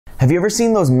Have you ever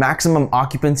seen those maximum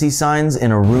occupancy signs in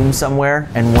a room somewhere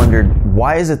and wondered,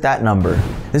 why is it that number?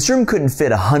 This room couldn't fit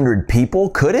 100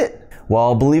 people, could it?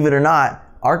 Well, believe it or not,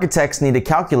 architects need to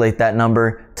calculate that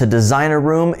number to design a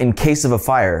room in case of a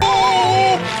fire.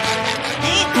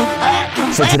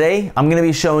 So today, I'm going to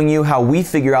be showing you how we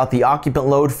figure out the occupant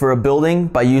load for a building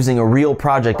by using a real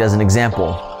project as an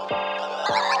example.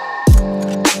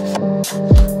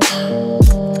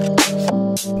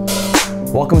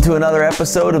 Welcome to another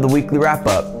episode of the Weekly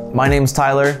Wrap-Up. My name's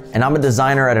Tyler, and I'm a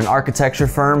designer at an architecture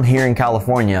firm here in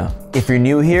California. If you're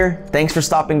new here, thanks for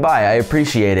stopping by, I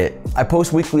appreciate it. I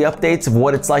post weekly updates of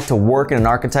what it's like to work in an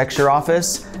architecture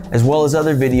office, as well as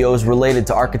other videos related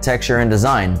to architecture and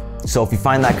design. So if you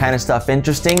find that kind of stuff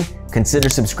interesting, consider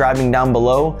subscribing down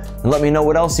below and let me know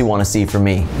what else you want to see from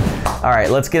me. All right,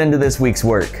 let's get into this week's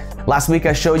work. Last week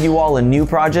I showed you all a new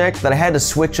project that I had to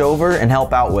switch over and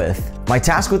help out with. My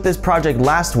task with this project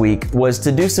last week was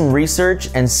to do some research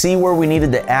and see where we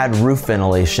needed to add roof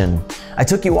ventilation. I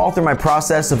took you all through my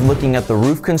process of looking at the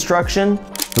roof construction,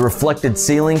 the reflected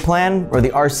ceiling plan, or the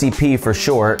RCP for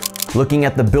short, looking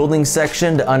at the building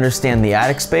section to understand the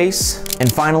attic space, and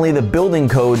finally the building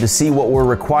code to see what we're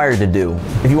required to do.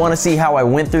 If you want to see how I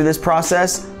went through this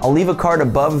process, I'll leave a card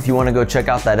above if you want to go check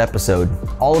out that episode.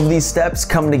 All of these steps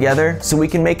come together so we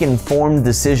can make informed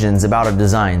decisions about our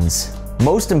designs.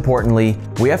 Most importantly,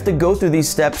 we have to go through these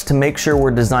steps to make sure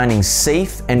we're designing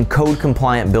safe and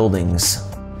code-compliant buildings.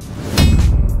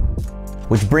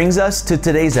 Which brings us to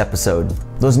today's episode.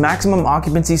 Those maximum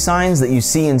occupancy signs that you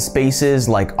see in spaces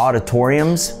like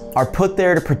auditoriums are put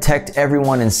there to protect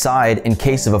everyone inside in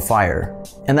case of a fire.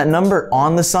 And that number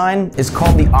on the sign is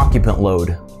called the occupant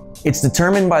load. It's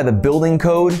determined by the building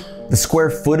code, the square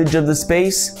footage of the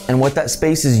space, and what that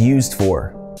space is used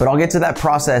for. But I'll get to that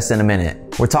process in a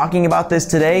minute. We're talking about this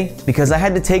today because I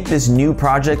had to take this new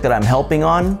project that I'm helping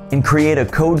on and create a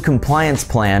code compliance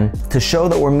plan to show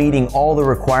that we're meeting all the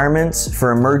requirements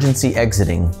for emergency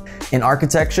exiting. In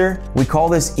architecture, we call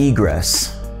this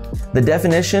egress. The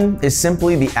definition is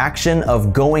simply the action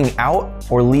of going out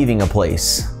or leaving a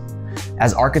place.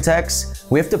 As architects,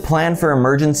 we have to plan for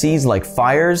emergencies like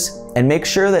fires and make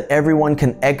sure that everyone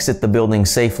can exit the building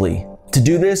safely. To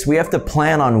do this, we have to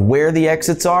plan on where the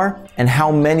exits are and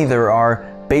how many there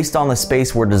are based on the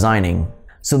space we're designing.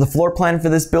 So the floor plan for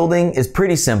this building is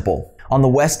pretty simple. On the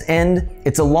west end,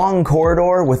 it's a long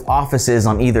corridor with offices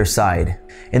on either side.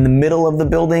 In the middle of the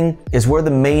building is where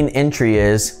the main entry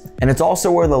is, and it's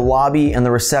also where the lobby and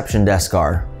the reception desk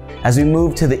are. As we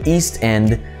move to the east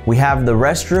end, we have the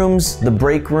restrooms, the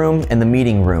break room, and the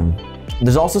meeting room.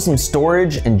 There's also some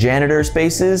storage and janitor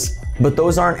spaces, but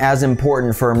those aren't as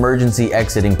important for emergency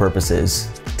exiting purposes.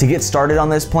 To get started on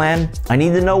this plan, I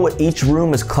need to know what each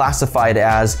room is classified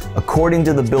as according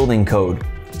to the building code.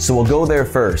 So we'll go there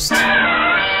first.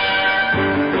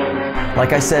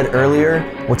 Like I said earlier,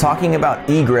 we're talking about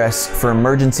egress for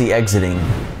emergency exiting.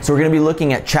 So we're going to be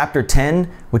looking at Chapter 10,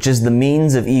 which is the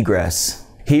means of egress.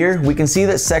 Here, we can see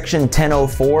that Section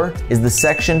 1004 is the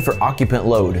section for occupant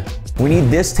load. We need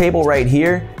this table right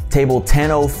here, Table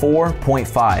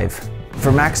 1004.5,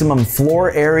 for maximum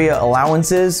floor area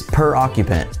allowances per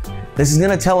occupant. This is going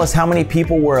to tell us how many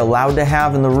people we're allowed to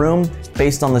have in the room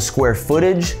based on the square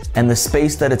footage and the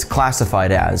space that it's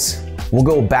classified as. We'll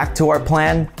go back to our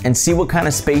plan and see what kind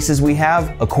of spaces we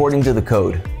have according to the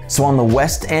code. So on the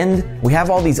west end, we have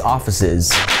all these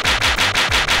offices.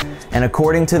 And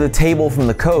according to the table from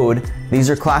the code, these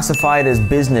are classified as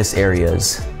business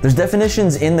areas. There's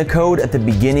definitions in the code at the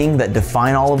beginning that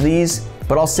define all of these,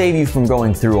 but I'll save you from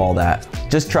going through all that.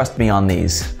 Just trust me on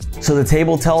these. So the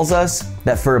table tells us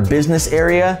that for a business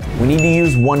area, we need to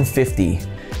use 150.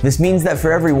 This means that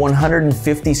for every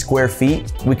 150 square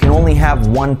feet, we can only have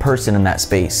one person in that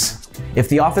space. If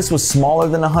the office was smaller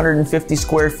than 150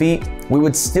 square feet, we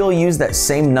would still use that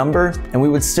same number and we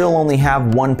would still only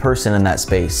have one person in that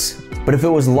space. But if it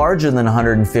was larger than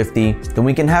 150, then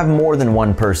we can have more than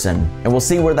one person, and we'll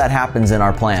see where that happens in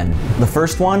our plan. The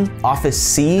first one, Office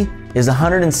C, is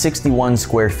 161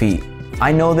 square feet.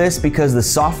 I know this because the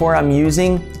software I'm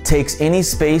using takes any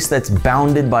space that's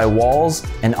bounded by walls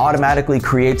and automatically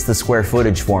creates the square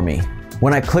footage for me.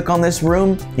 When I click on this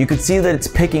room, you can see that it's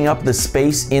picking up the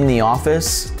space in the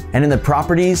office, and in the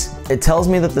properties, it tells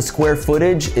me that the square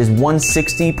footage is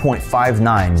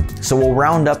 160.59, so we'll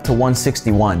round up to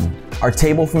 161. Our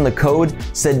table from the code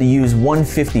said to use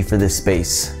 150 for this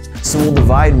space. So we'll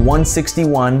divide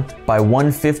 161 by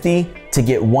 150 to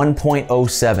get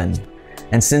 1.07.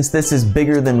 And since this is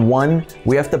bigger than 1,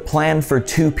 we have to plan for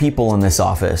 2 people in this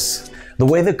office. The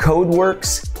way the code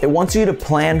works, it wants you to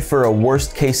plan for a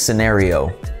worst case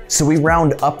scenario. So we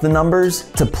round up the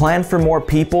numbers to plan for more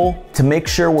people to make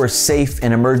sure we're safe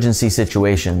in emergency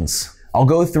situations. I'll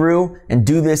go through and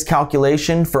do this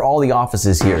calculation for all the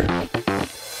offices here.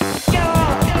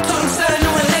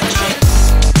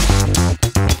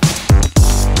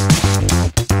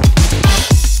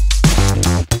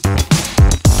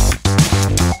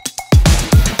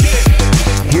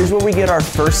 Here's where we get our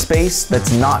first space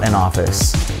that's not an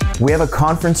office. We have a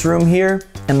conference room here,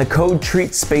 and the code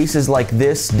treats spaces like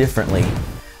this differently.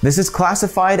 This is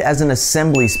classified as an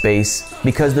assembly space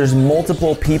because there's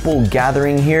multiple people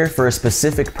gathering here for a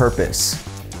specific purpose.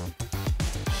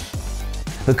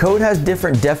 The code has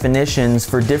different definitions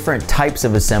for different types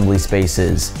of assembly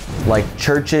spaces, like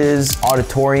churches,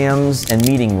 auditoriums, and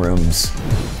meeting rooms.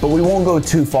 But we won't go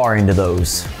too far into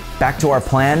those. Back to our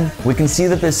plan, we can see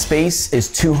that this space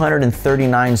is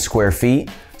 239 square feet,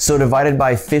 so divided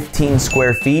by 15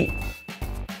 square feet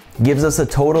gives us a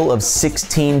total of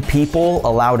 16 people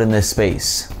allowed in this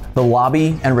space. The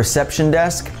lobby and reception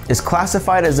desk is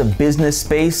classified as a business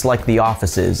space like the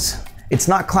offices. It's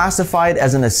not classified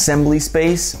as an assembly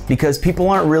space because people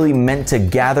aren't really meant to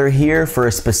gather here for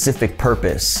a specific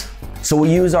purpose. So we'll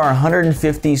use our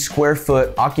 150 square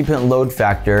foot occupant load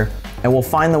factor, and we'll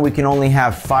find that we can only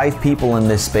have 5 people in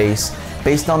this space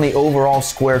based on the overall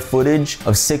square footage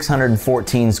of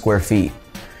 614 square feet.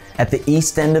 At the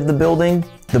east end of the building,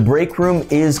 the break room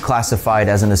is classified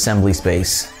as an assembly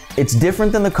space. It's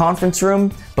different than the conference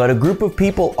room, but a group of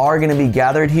people are going to be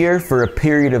gathered here for a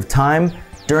period of time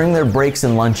during their breaks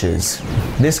and lunches.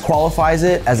 This qualifies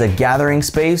it as a gathering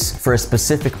space for a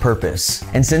specific purpose.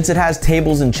 And since it has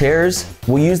tables and chairs,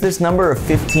 we'll use this number of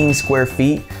 15 square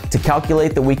feet to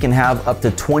calculate that we can have up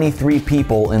to 23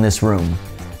 people in this room.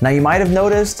 Now you might have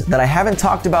noticed that I haven't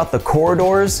talked about the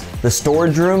corridors, the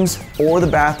storage rooms, or the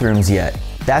bathrooms yet.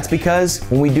 That's because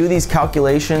when we do these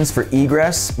calculations for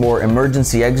egress or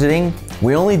emergency exiting,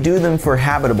 we only do them for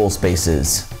habitable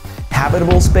spaces.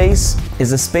 Habitable space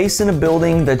is a space in a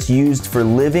building that's used for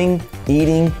living,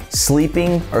 eating,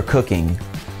 sleeping, or cooking.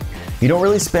 You don't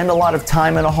really spend a lot of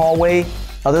time in a hallway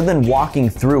other than walking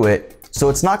through it, so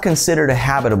it's not considered a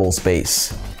habitable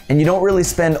space. And you don't really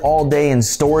spend all day in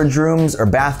storage rooms or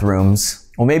bathrooms.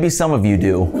 Well, maybe some of you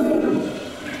do.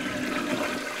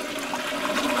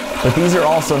 But these are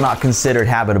also not considered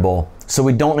habitable, so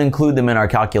we don't include them in our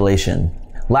calculation.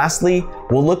 Lastly,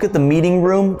 we'll look at the meeting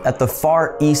room at the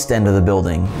far east end of the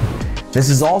building. This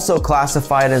is also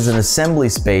classified as an assembly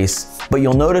space, but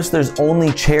you'll notice there's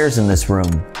only chairs in this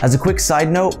room. As a quick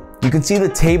side note, you can see the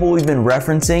table we've been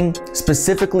referencing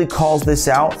specifically calls this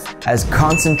out as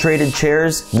concentrated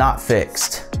chairs, not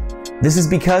fixed. This is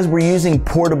because we're using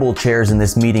portable chairs in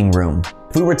this meeting room.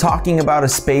 If we were talking about a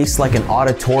space like an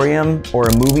auditorium or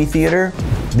a movie theater,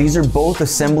 these are both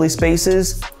assembly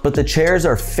spaces, but the chairs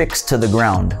are fixed to the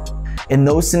ground. In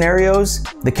those scenarios,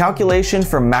 the calculation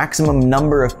for maximum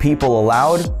number of people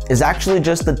allowed is actually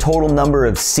just the total number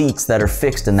of seats that are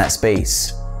fixed in that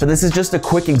space. But this is just a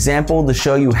quick example to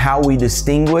show you how we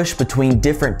distinguish between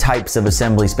different types of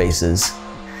assembly spaces.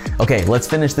 Okay, let's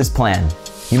finish this plan.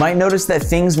 You might notice that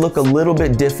things look a little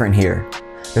bit different here.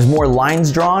 There's more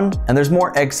lines drawn and there's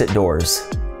more exit doors.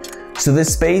 So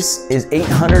this space is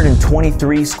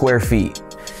 823 square feet,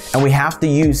 and we have to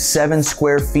use 7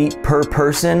 square feet per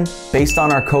person based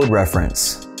on our code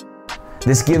reference.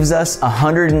 This gives us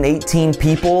 118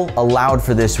 people allowed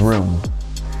for this room.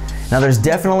 Now there's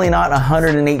definitely not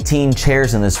 118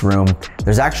 chairs in this room.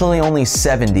 There's actually only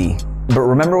 70. But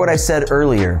remember what I said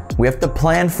earlier, we have to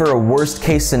plan for a worst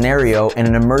case scenario in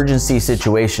an emergency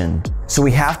situation. So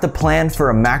we have to plan for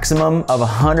a maximum of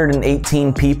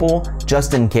 118 people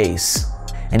just in case.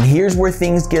 And here's where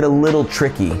things get a little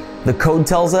tricky. The code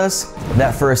tells us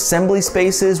that for assembly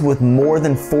spaces with more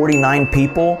than 49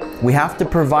 people, we have to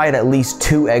provide at least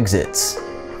 2 exits.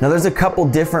 Now there's a couple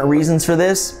different reasons for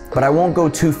this, but I won't go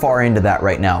too far into that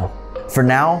right now. For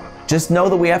now, just know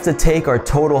that we have to take our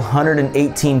total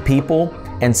 118 people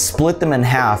and split them in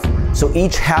half, so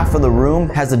each half of the room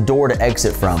has a door to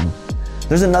exit from.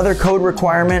 There's another code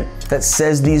requirement that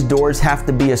says these doors have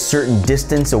to be a certain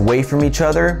distance away from each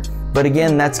other, but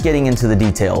again, that's getting into the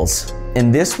details. In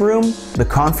this room, the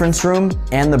conference room,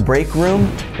 and the break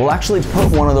room, we'll actually put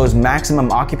one of those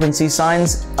maximum occupancy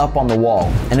signs up on the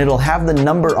wall, and it'll have the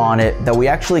number on it that we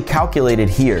actually calculated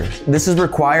here. This is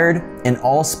required in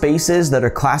all spaces that are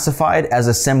classified as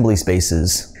assembly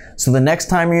spaces. So the next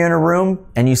time you're in a room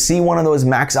and you see one of those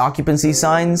max occupancy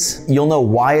signs, you'll know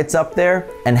why it's up there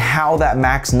and how that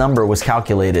max number was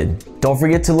calculated. Don't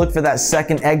forget to look for that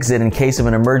second exit in case of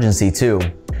an emergency too.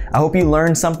 I hope you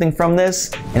learned something from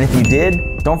this, and if you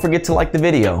did, don't forget to like the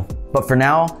video. But for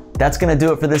now, That's gonna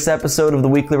do it for this episode of the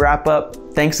Weekly Wrap Up.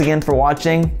 Thanks again for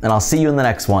watching, and I'll see you in the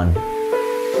next one.